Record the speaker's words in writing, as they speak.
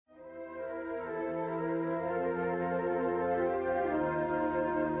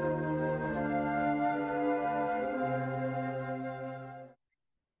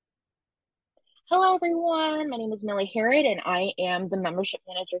everyone. My name is Millie Harrod, and I am the membership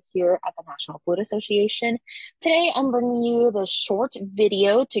manager here at the National Food Association. Today, I'm bringing you the short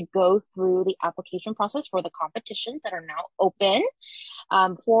video to go through the application process for the competitions that are now open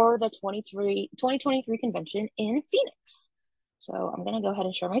for the 2023 convention in Phoenix. So I'm going to go ahead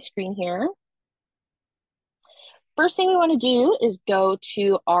and share my screen here. First thing we want to do is go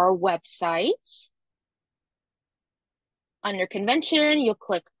to our website. Under convention, you'll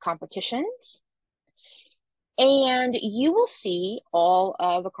click competitions. And you will see all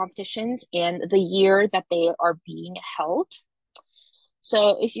of the competitions and the year that they are being held.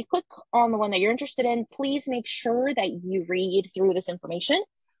 So if you click on the one that you're interested in, please make sure that you read through this information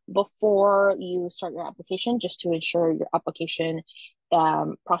before you start your application, just to ensure your application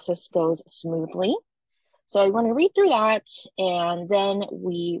process goes smoothly. So you want to read through that, and then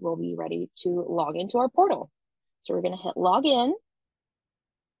we will be ready to log into our portal. So we're going to hit log in.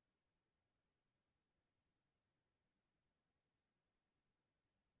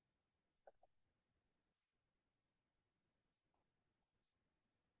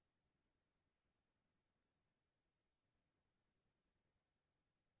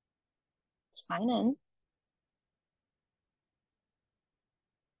 Sign in.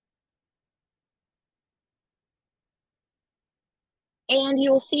 And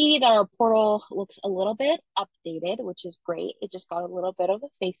you will see that our portal looks a little bit updated, which is great. It just got a little bit of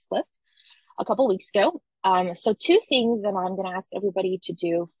a facelift a couple weeks ago. So two things that I'm going to ask everybody to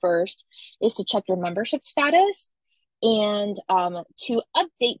do first is to check your membership status and to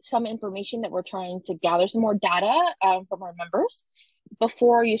update some information that we're trying to gather some more data from our members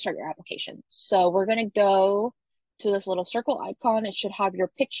before you start your application. So we're going to go to this little circle icon. It should have your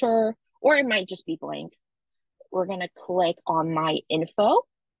picture, or it might just be blank. We're going to click on my info.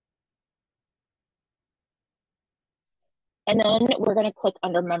 And then we're going to click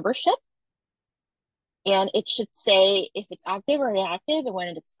under membership. And it should say if it's active or inactive and when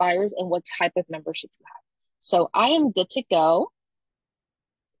it expires and what type of membership you have. So I am good to go.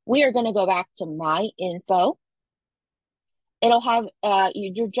 We are going to go back to my info. It'll have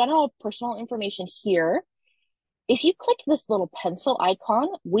your general personal information here. If you click this little pencil icon,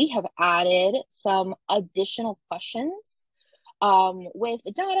 we have added some additional questions with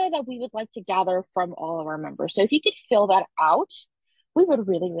data that we would like to gather from all of our members. So if you could fill that out, we would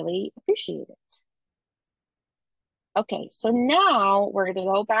really, really appreciate it. Okay, so now we're going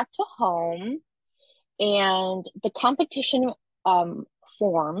to go back to home, and the competition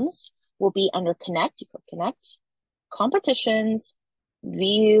forms will be under connect. You click connect, competitions,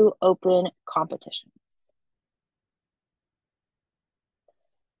 view, open competitions.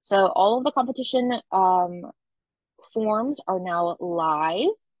 So all of the competition forms are now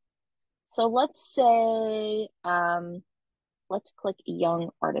live. So let's say, let's click Young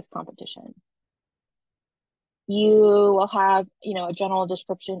Artist Competition. You will have, a general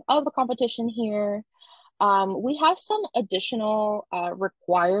description of the competition here. We have some additional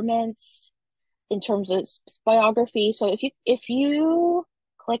requirements in terms of biography. So if you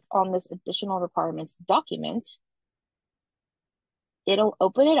click on this additional requirements document, it'll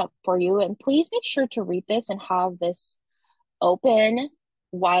open it up for you. And please make sure to read this and have this open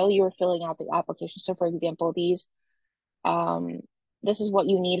while you're filling out the application. So for example, this is what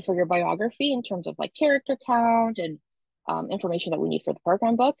you need for your biography in terms of like character count and information that we need for the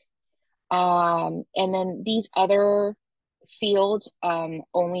program book. And then these other fields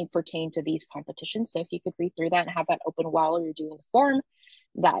only pertain to these competitions. So if you could read through that and have that open while you're doing the form,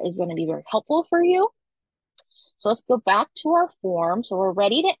 that is going to be very helpful for you. So let's go back to our form. So we're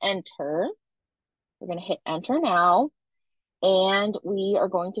ready to enter. We're going to hit enter now, and we are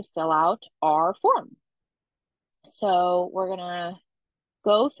going to fill out our form. So we're going to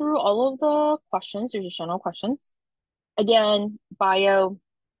go through all of the questions. There's just general questions. Again, bio,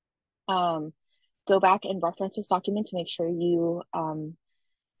 go back and reference this document to make sure you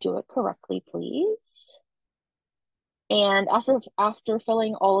do it correctly, please. And after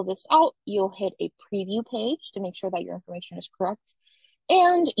filling all of this out, you'll hit a preview page to make sure that your information is correct.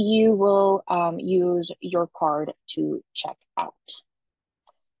 And you will use your card to check out.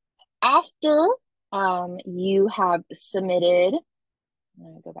 After you have submitted, I'm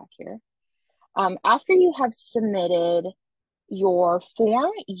going to go back here. After you have submitted your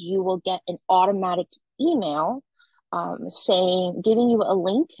form, you will get an automatic email giving you a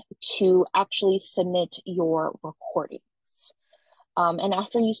link to actually submit your recordings. And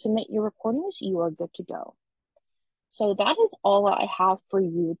after you submit your recordings, you are good to go. So that is all I have for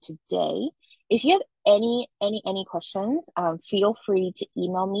you today. If you have any questions, feel free to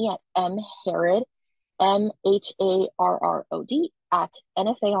email me at mharrod, MHARROD,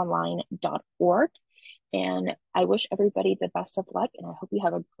 @nfaonline.org. And I wish everybody the best of luck, and I hope you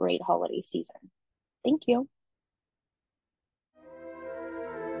have a great holiday season. Thank you.